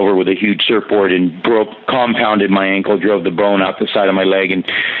ran me over with a huge surfboard and compounded my ankle, drove the bone out the side of my leg, and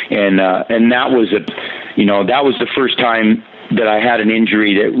that was that was the first time that I had an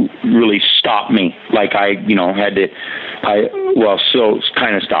injury that really stopped me. Like I, you know,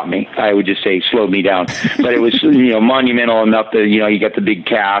 kind of stopped me. I would just say slowed me down. But it was, you know, monumental enough that, you know, you got the big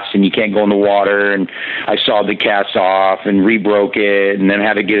cast and you can't go in the water, and I sawed the cast off and rebroke it and then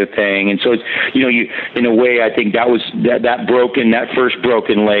had to get a thing. And so it's, you know, you, in a way, I think that was that first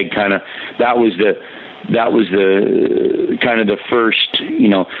broken leg that was the kind of the first, you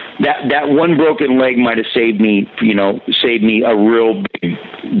know, that one broken leg might have saved me a real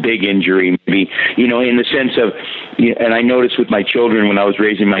big injury, maybe, you know, in the sense of, and I noticed with my children when I was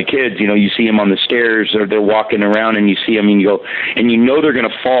raising my kids, you know, you see them on the stairs or they're walking around and you see them and you go, and you know they're going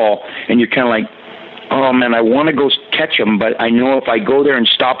to fall, and you're kind of like, oh man, I want to go catch them, but I know if I go there and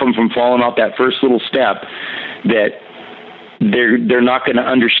stop them from falling off that first little step, that they're not going to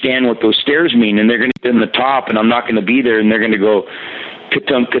understand what those stairs mean, and they're going to get in the top, and I'm not going to be there, and they're going to go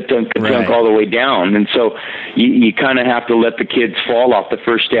ka-tunk, ka-tunk, ka-tunk, right, all the way down. And so you kind of have to let the kids fall off the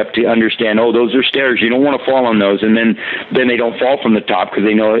first step to understand, oh, those are stairs. You don't want to fall on those, and then they don't fall from the top because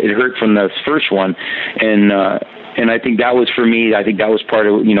they know it hurt from the first one. And I think that was, for me, I think that was part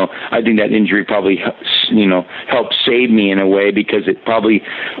of, you know, I think that injury probably, you know, helped save me in a way, because it probably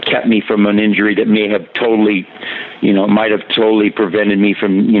kept me from an injury that may have totally, you know, might have totally prevented me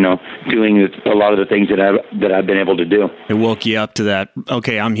from, you know, doing a lot of the things that I've been able to do. It woke you up to that,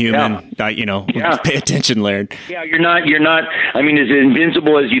 okay, I'm human, yeah. You know, yeah. Pay attention, Laird. Yeah, you're not, I mean, as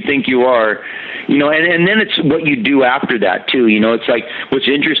invincible as you think you are, you know, and then it's what you do after that too. You know, it's like, what's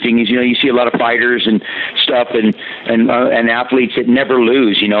interesting is, you know, you see a lot of fighters and stuff and athletes that never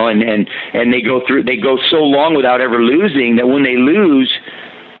lose, you know, and they go so long without ever losing that when they lose,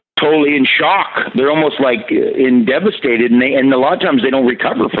 totally in shock. They're almost like devastated, and a lot of times they don't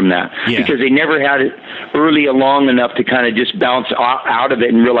recover from that, because they never had it early long enough to kind of just bounce out of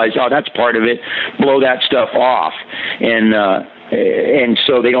it and realize, oh, that's part of it, blow that stuff off. And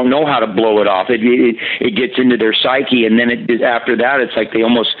so they don't know how to blow it off. It gets into their psyche, and then after that, it's like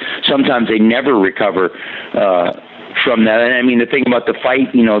sometimes they never recover from that. And I mean, the thing about the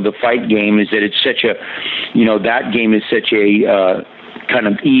fight, you know, the fight game is that it's such a, you know, that game is such a kind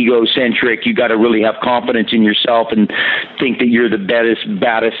of egocentric. You got to really have confidence in yourself and think that you're the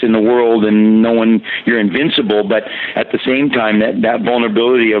baddest in the world, and you're invincible. But at the same time, that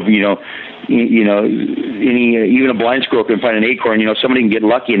vulnerability of, you know, even a blind squirrel can find an acorn. You know, somebody can get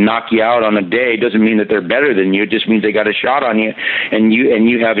lucky and knock you out on a day. It doesn't mean that they're better than you. It just means they got a shot on you, and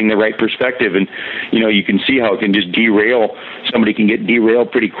you having the right perspective. And, you know, you can see how it can just derail. Somebody can get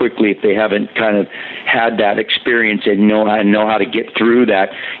derailed pretty quickly if they haven't kind of had that experience and know how to get through that.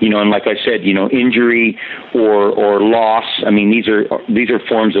 You know, and like I said, you know, injury or loss, I mean, these are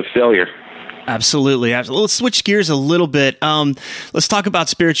forms of failure. Absolutely. Let's switch gears a little bit. Let's talk about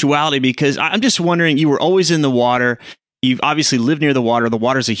spirituality, because I'm just wondering, you were always in the water. you've obviously lived near the water. The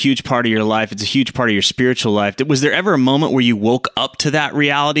water's a huge part of your life. It's a huge part of your spiritual life. Was there ever a moment where you woke up to that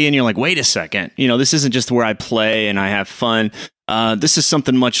reality and you're like, wait a second, this isn't just where I play and I have fun. This is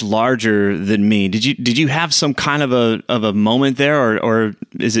something much larger than me. Did you have some kind of a moment there, or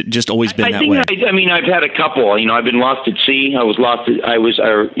is it just always been that way? I've had a couple. I've been lost at sea. I was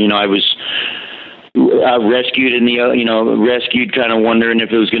rescued in the, rescued kind of wondering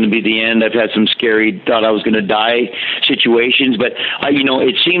if it was going to be the end. I've had some scary, thought I was going to die situations, but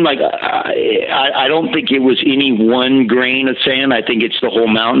it seemed like I don't think it was any one grain of sand. I think it's the whole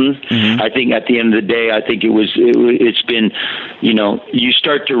mountain. Mm-hmm. I think at the end of the day, I think it's been, you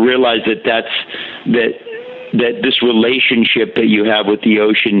start to realize that this relationship that you have with the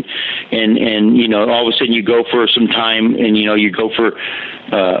ocean, and all of a sudden you go for some time, and you go for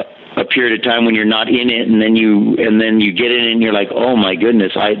a period of time when you're not in it, and then you get in it and you're like, oh my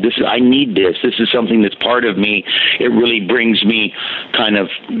goodness, I need this. This is something that's part of me. It really brings me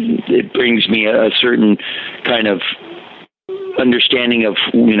a certain kind of understanding of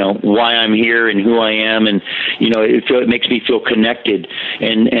why I'm here and who I am, and it makes me feel connected.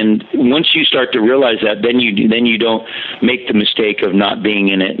 And once you start to realize that, then you don't make the mistake of not being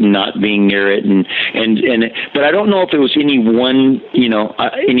in it and not being near it. But I don't know if it was any one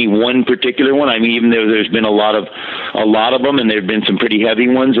particular one. I mean, even though there's been a lot of them, and there've been some pretty heavy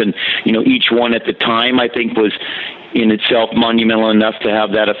ones, and each one at the time I think was in itself monumental enough to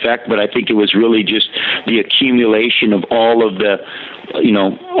have that effect. But I think it was really just the accumulation of all of that,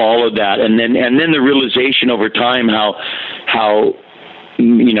 and then the realization over time how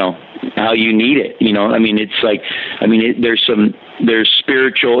you need it. It's like, there's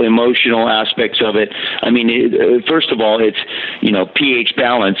spiritual, emotional aspects of it. First of all, it's, pH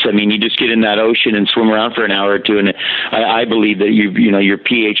balance. You just get in that ocean and swim around for an hour or two, and I believe that your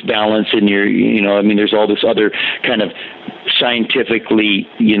pH balance and there's all this other kind of scientifically,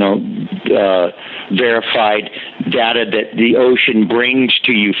 verified data that the ocean brings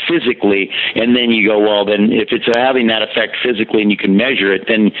to you physically, and then you go, well, then if it's having that effect physically and you can measure it,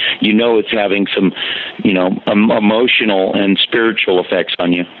 then it's having some, emotional and spiritual effects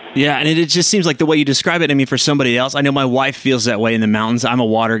on you. Yeah, and it just seems like the way you describe it, for somebody else, I know my wife feels that way in the mountains. I'm a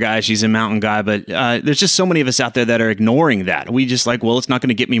water guy, she's a mountain guy, but there's just so many of us out there that are ignoring that. We just like, well, it's not going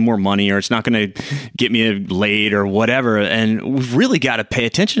to get me more money, or it's not going to get me laid or whatever, and we've really got to pay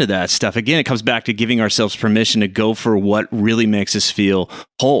attention to that stuff. Again, it comes back to giving ourselves permission to go for what really makes us feel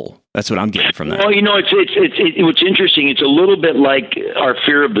whole. That's what I'm getting from that. Well, it's what's interesting. It's a little bit like our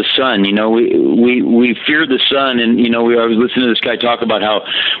fear of the sun. We fear the sun, and I was listening to this guy talk about how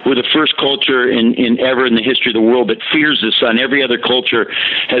we're the first culture in the history of the world that fears the sun. Every other culture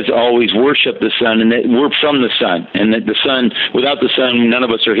has always worshipped the sun, and that we're from the sun, and that the sun, without the sun, none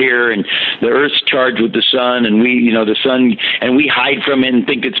of us are here, and the earth's charged with the sun, and the sun, and we hide from it and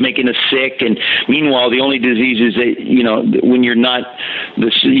think it's making us sick. And meanwhile, the only diseases that when you're not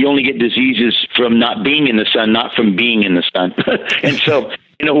you only get diseases from not being in the sun, not from being in the sun. And so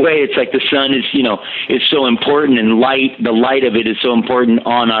in a way, it's like the sun is, it's so important, and the light of it is so important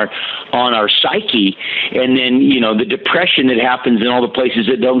on our psyche. And then, the depression that happens in all the places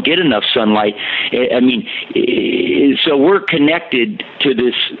that don't get enough sunlight. So we're connected to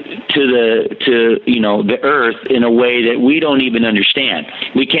this, the earth in a way that we don't even understand.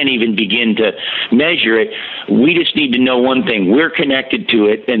 We can't even begin to measure it. We just need to know one thing: we're connected to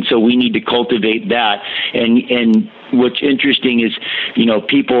it, and so we need to cultivate that. And what's interesting is,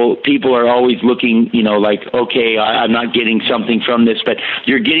 people are always looking, like, okay, I'm not getting something from this, but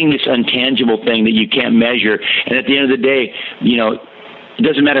you're getting this intangible thing that you can't measure. And at the end of the day, it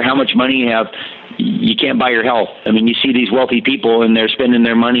doesn't matter how much money you have. You can't buy your health. You see these wealthy people and they're spending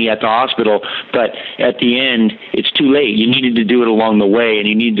their money at the hospital, but at the end, it's too late. You needed to do it along the way, and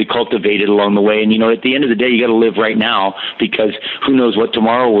you need to cultivate it along the way. And, at the end of the day, you got to live right now, because who knows what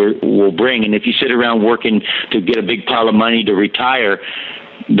tomorrow will bring. And if you sit around working to get a big pile of money to retire,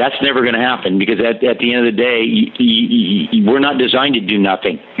 that's never going to happen, because at the end of the day, we're not designed to do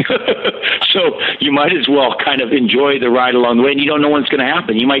nothing. So you might as well kind of enjoy the ride along the way, and you don't know when it's going to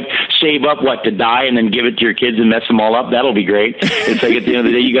happen. You might save up to die and then give it to your kids and mess them all up. That'll be great. It's like at the end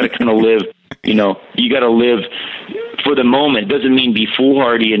of the day, you got to kind of live, you got to live for the moment. Doesn't mean be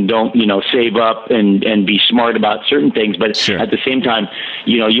foolhardy and don't, save up and be smart about certain things. But sure, at the same time,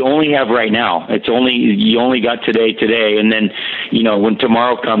 you only have right now. You only got today. And then, when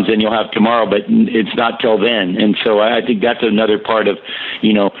tomorrow comes, then you'll have tomorrow, but it's not till then. And so I think that's another part of,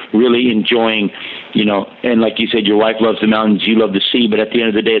 really enjoying, and like you said, your wife loves the mountains, you love the sea, but at the end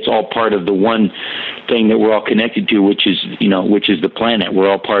of the day, it's all part of the one thing that we're all connected to, which is the planet. We're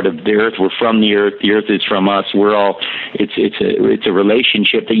all part of the Earth. We're from the Earth. The Earth is from us. We're all. It's a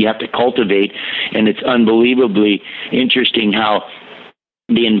relationship that you have to cultivate, and it's unbelievably interesting how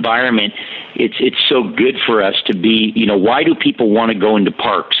the environment, it's so good for us to be, why do people want to go into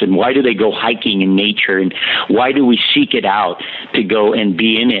parks, and why do they go hiking in nature, and why do we seek it out to go and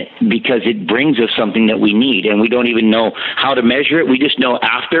be in it? Because it brings us something that we need, and we don't even know how to measure it. We just know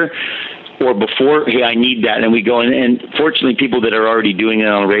after or before, hey, I need that, and we go in. And fortunately, people that are already doing it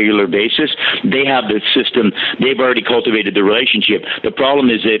on a regular basis, they have the system. They've already cultivated the relationship. The problem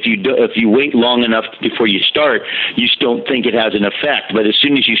is that if you wait long enough before you start, you don't think it has an effect. But as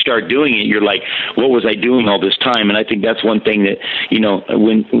soon as you start doing it, you're like, what was I doing all this time? And I think that's one thing that,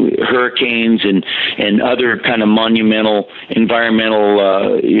 when hurricanes and other kind of monumental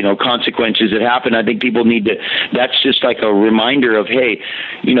environmental consequences that happen, I think people need to. That's just like a reminder of, hey,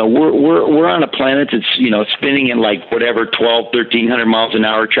 we're on a planet that's, spinning at like whatever, 1,300 miles an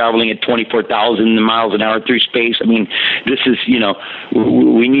hour, traveling at 24,000 miles an hour through space. I mean, this is,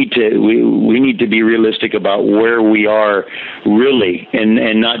 we need to be realistic about where we are really,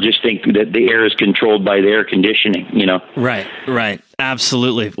 and not just think that the air is controlled by the air conditioning, Right.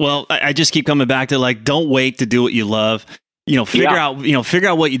 Absolutely. Well, I just keep coming back to, like, don't wait to do what you love. Figure out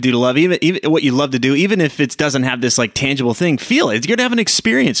what you do to love, even what you love to do, even if it doesn't have this like tangible thing. Feel it. You're gonna have an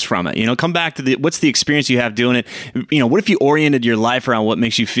experience from it. Come back to what's the experience you have doing it. What if you oriented your life around what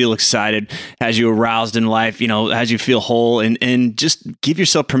makes you feel excited, has you aroused in life, has you feel whole, and just give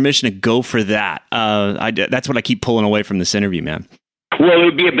yourself permission to go for that. That's what I keep pulling away from this interview, man. Well, it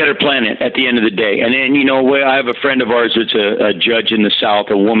would be a better planet at the end of the day. And then, I have a friend of ours that's a judge in the South,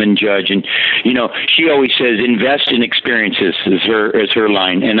 a woman judge, and she always says, "Invest in experiences" is her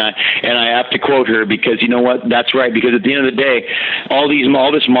line. And I have to quote her, because you know what? That's right. Because at the end of the day, all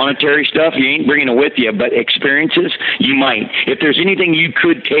this monetary stuff, you ain't bringing it with you, but experiences, you might. If there's anything you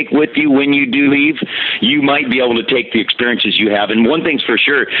could take with you when you do leave, you might be able to take the experiences you have. And one thing's for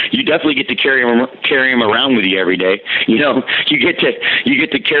sure, you definitely get to carry them around with you every day. You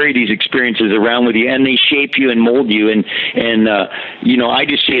get to carry these experiences around with you, and they shape you and mold you. And I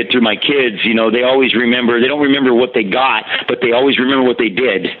just see it through my kids. They always remember. They don't remember what they got, but they always remember what they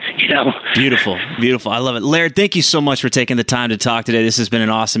did. Beautiful. I love it. Laird, thank you so much for taking the time to talk today. This has been an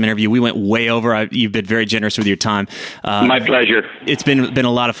awesome interview. We went way over. You've been very generous with your time. My pleasure. It's been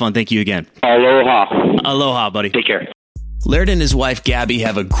a lot of fun. Thank you again. Aloha, buddy. Take care. Laird and his wife, Gabby,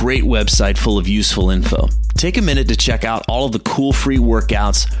 have a great website full of useful info. Take a minute to check out all of the cool free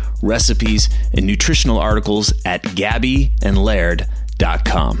workouts, recipes, and nutritional articles at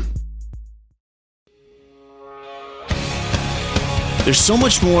gabbyandlaird.com. There's so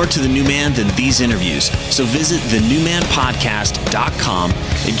much more to The New Man than these interviews, so visit thenewmanpodcast.com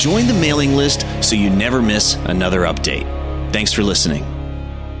and join the mailing list so you never miss another update. Thanks for listening.